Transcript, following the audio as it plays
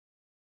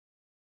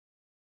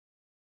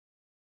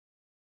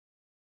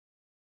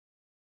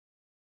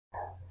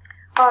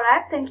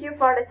Alright, thank you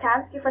for the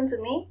chance given to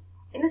me.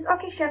 In this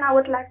occasion, I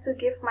would like to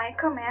give my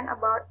comment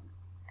about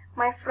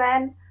my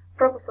friend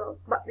proposal.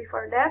 But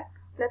before that,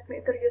 let me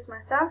introduce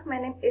myself. My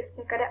name is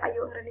Nikada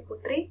Ayu Anggreni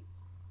Putri.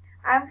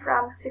 I'm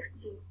from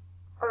 6G.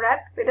 Alright,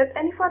 without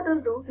any further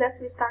ado, let's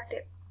get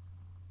started.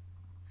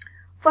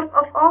 First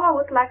of all, I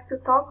would like to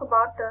talk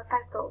about the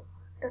title.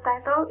 The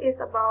title is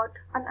about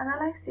an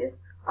analysis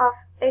of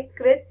 8th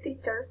grade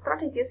teacher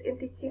strategies in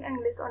teaching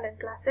English online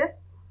classes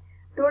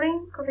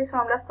during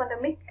COVID-19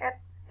 pandemic at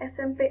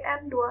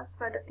SMPN 2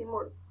 Selada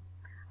Timur.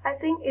 I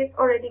think it's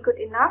already good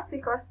enough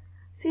because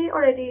she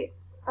already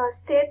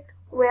stated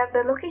where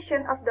the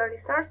location of the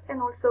research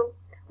and also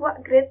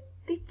what grade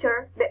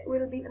teacher that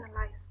will be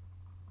analyzed.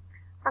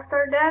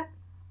 After that,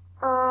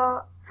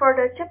 for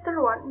the chapter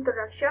 1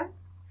 introduction,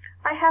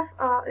 I have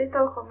a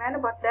little comment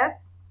about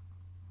that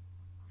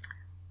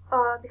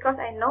because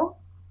I know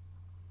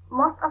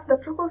most of the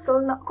proposal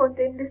not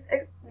contain this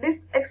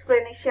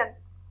explanation,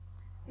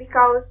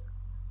 because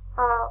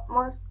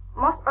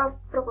most of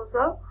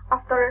proposal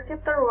after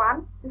chapter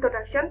 1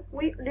 introduction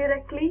we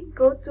directly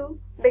go to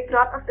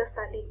background of the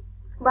study,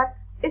 but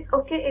it's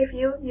okay if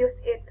you use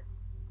it.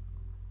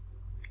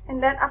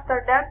 And then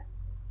after that,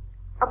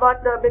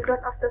 about the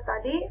background of the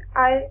study,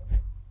 I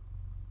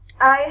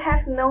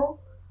have no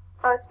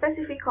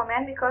specific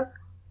comment because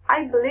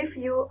I believe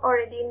you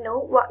already know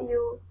what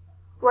you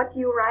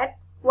write,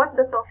 what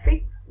the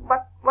topic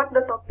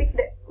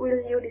that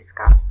will you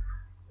discuss.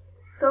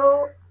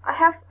 So I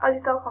have a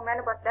little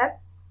comment about that.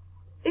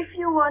 If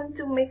you want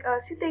to make a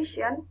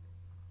citation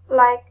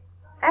like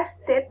as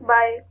stated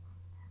by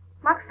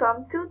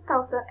Maxim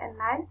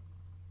 2009,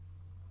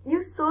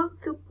 you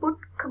should to put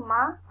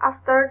comma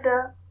after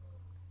the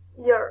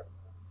year.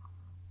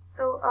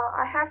 So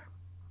I have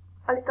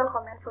a little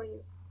comment for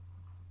you.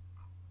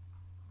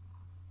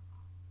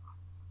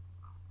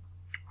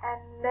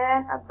 And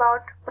then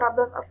about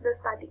problem of the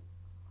study.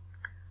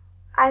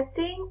 I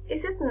think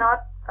this is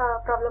not a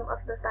problem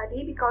of the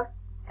study because,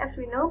 as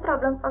we know,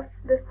 problem of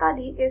the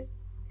study is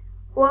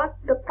what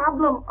the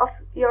problem of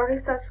your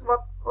research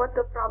work, what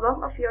the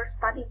problem of your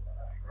study.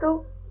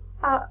 So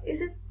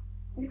is it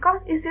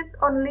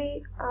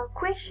only a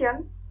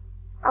question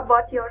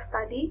about your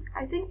study?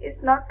 I think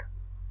it's not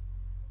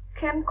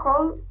can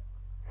call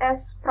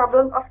as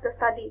problem of the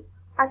study.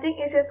 I think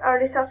it is a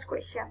research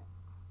question.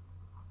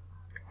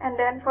 And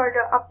then for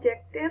the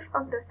objective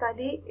of the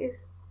study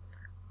is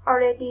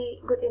already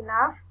good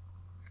enough,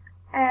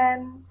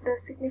 and the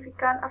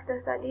significance of the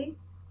study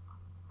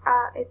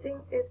I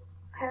think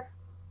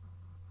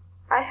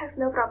I have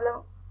no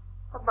problem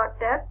about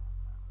that.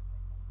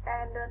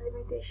 And the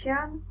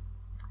limitation,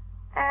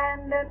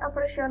 and then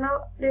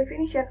operational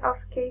definition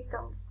of key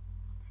terms.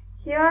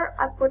 Here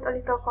I put a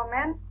little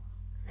comment,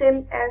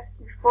 same as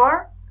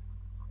before.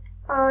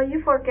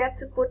 You forget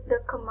to put the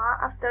comma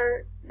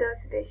after the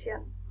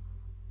citation.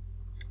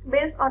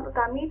 Based on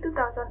Utami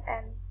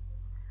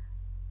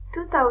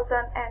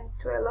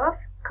 2012,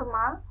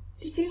 comma,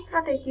 teaching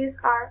strategies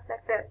are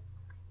like that.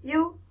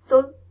 You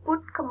should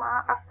put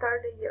comma after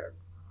the year.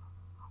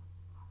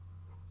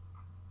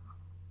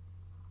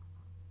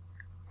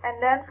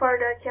 And then for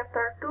the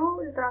chapter 2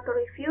 literature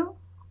review,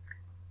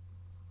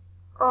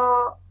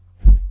 for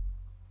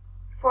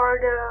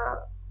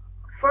the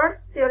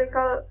first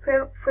theoretical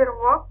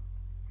framework,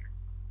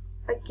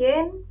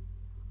 again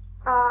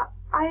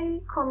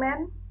I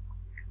comment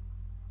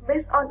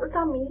based on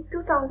Utami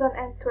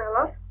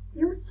 2012,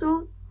 you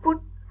should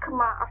put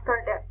comma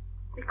after that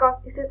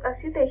because this is a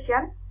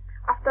citation.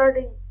 After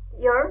the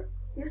year,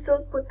 you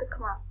should put the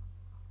comma.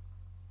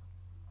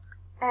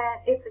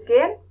 And it's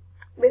again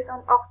based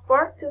on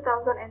Oxford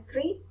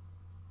 2003.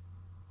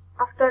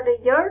 After the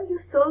year, you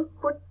should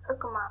put a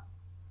comma.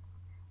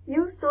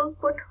 You should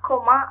put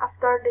comma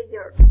after the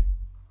year.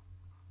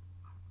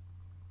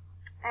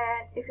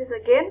 And this is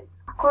again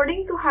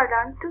according to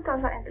Hardan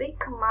 2003,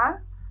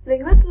 comma,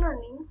 language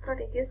learning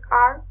strategies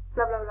are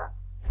blah blah blah.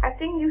 I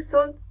think you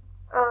should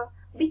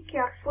be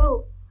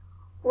careful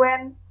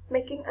when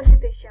making a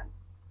citation.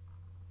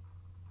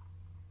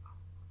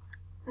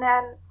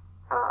 And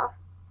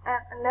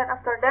then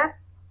after that,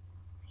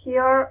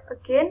 here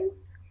again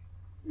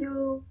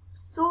you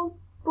should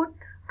put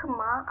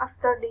comma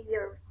after the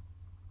years.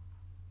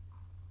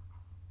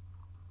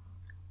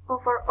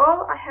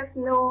 Overall, I have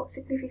no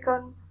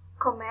significant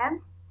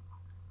comment.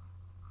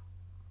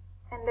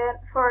 And then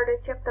for the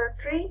chapter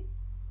 3,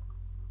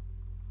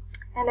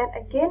 and then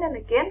again and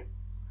again,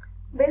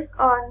 based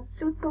on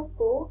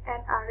Sutopo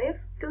and Arif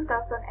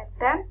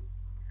 2010,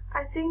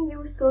 I think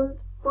you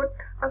should put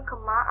a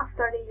comma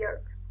after the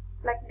years,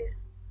 like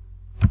this,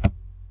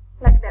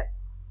 like that.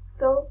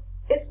 So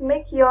it's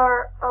make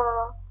your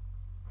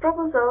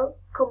proposal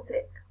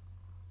complete.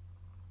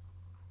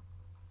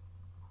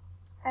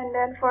 And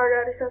then for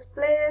the research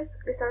place,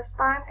 research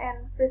time,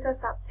 and research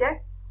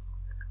subject,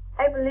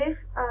 I believe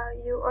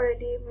you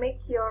already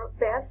make your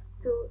best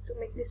to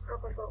make this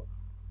proposal.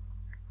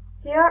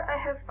 Here I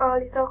have a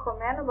little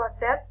comment about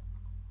that.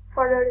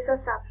 For the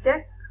research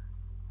subject,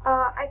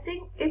 I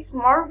think it's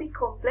more be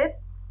complete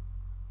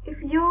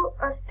if you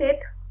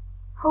state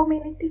how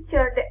many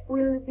teachers that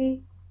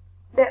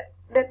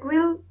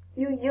will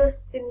you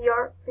use in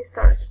your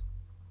research.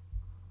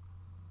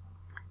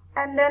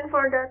 And then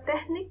for the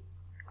technique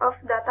of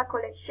data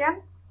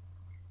collection,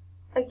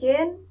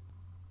 again,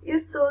 you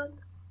should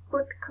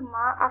put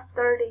comma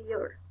after the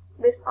years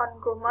based on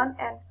Gorman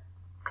and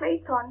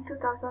Clayton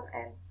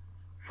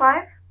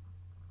 2005,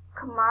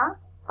 comma,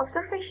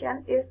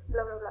 observation is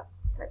blah blah blah,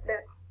 like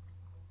that.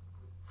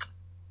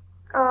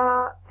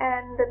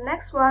 And the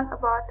next one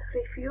about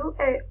review,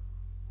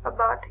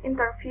 about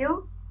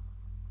interview,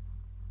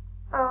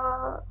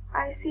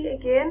 I see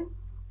again,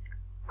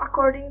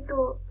 according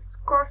to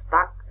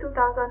ScoreStack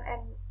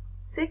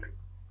 2006,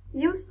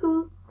 you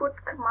should put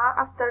comma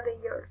after the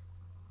years.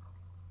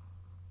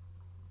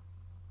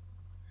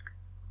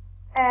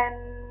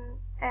 And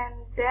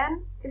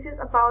then this is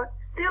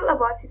still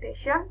about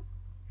citation,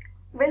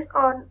 based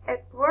on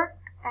Edward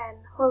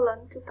and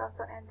Holland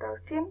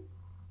 2013.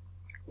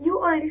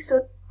 You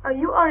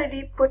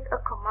already put a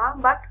comma,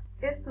 but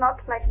it's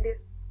not like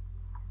this.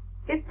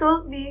 It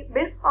should be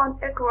based on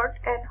Edward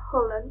and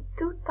Holland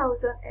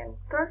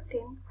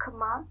 2013,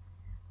 comma.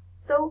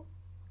 So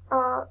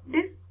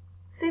this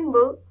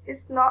symbol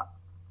is not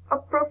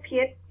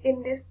appropriate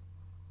in this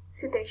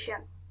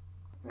citation.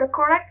 The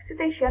correct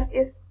citation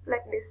is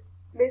like this,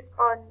 based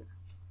on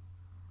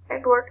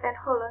Edward and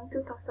Holland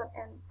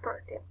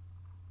 2013.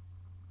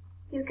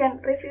 You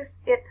can revise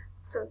it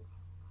soon.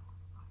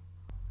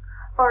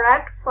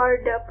 Alright, for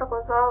the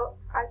proposal,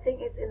 I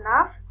think it's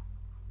enough.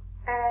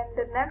 And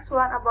the next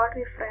one about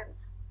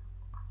reference.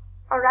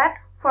 Alright,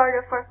 for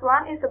the first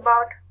one is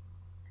about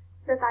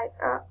the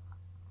title.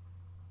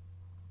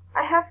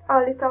 I have a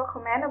little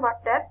comment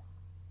about that.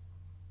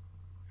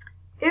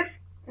 If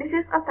this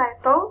is a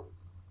title,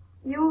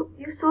 you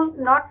should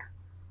not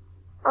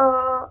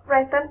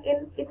written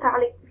in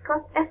italic,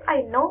 because as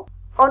I know,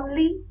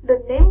 only the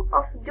name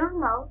of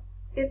journal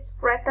is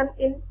written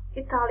in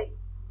italic,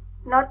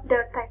 not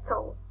the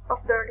title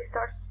of the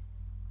research.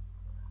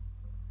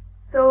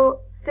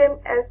 So same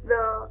as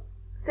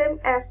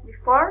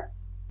before,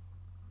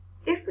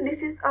 if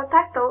this is a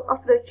title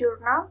of the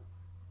journal,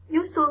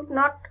 you should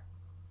not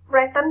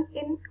written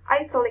in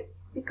italic,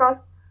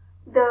 because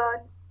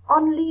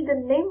only the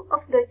name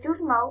of the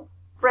journal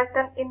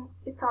written in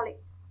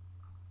italic.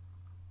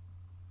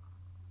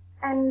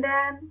 And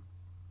then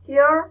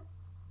here,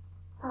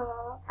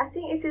 I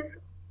think it is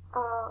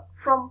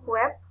from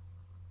web.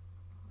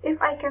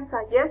 If I can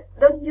suggest,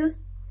 don't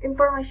use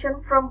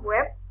information from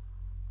web,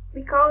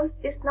 because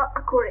it's not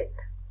accurate.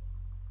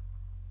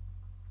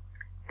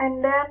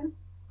 And then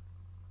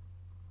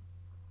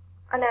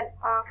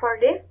for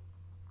this,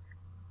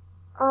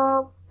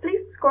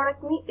 please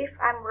correct me if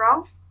I'm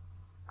wrong.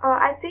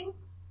 I think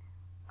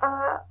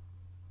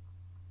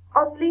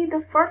only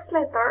the first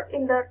letter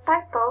in the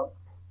title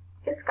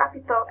is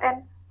capital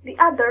and the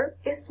other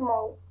is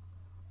small.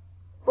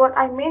 What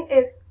I mean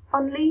is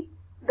only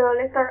the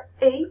letter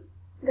A,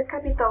 the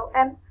capital,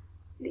 and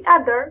the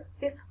other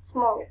is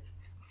small.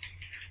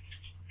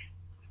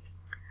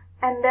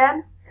 And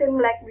then same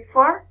like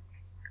before,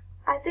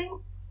 I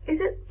think if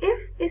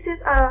it is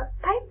a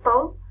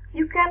title,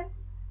 you can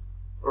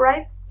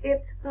write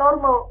it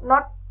normal,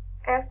 not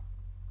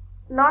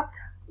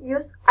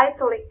use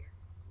italic.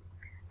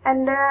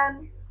 And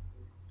then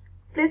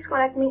please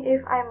correct me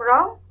if I'm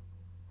wrong.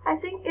 I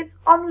think it's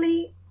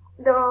only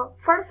the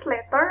first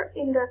letter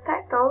in the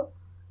title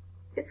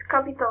is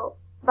capital,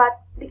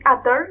 but the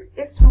other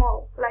is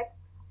small. Like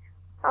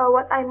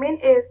what I mean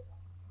is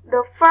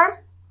the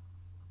first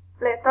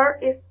letter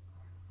is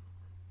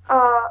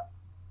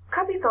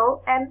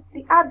capital and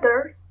the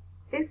others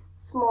is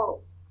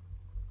small.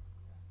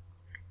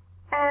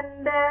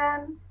 And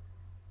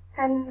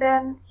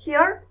then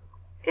here,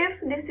 if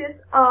this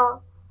is a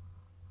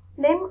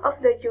name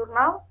of the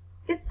journal,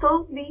 it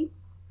should be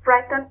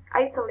written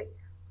italic.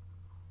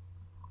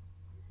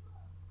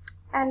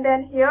 And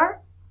then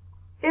here,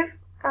 if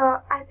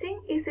I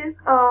think this is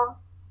a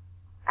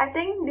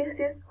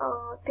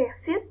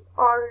thesis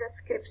or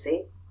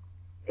description.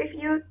 If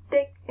you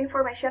take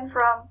information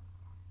from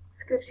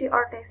description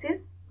or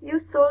thesis, you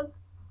should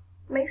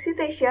make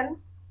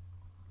citation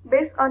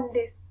based on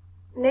this: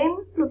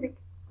 name,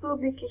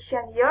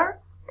 publication year,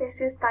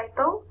 thesis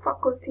title,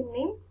 faculty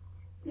name,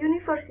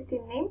 university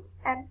name,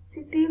 and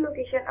city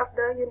location of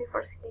the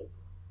university.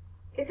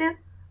 This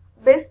is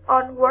based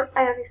on what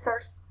I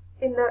researched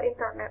in the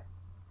internet.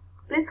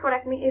 Please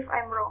correct me if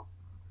I'm wrong.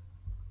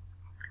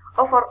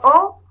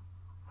 Overall,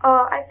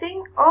 I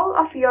think all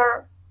of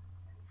your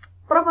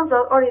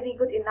proposal already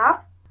good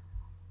enough.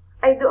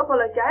 I do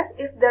apologize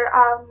if there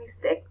are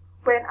mistakes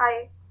when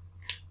I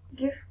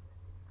give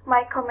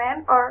my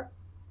comment or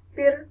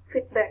peer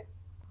feedback.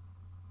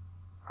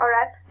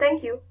 Alright,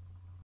 thank you.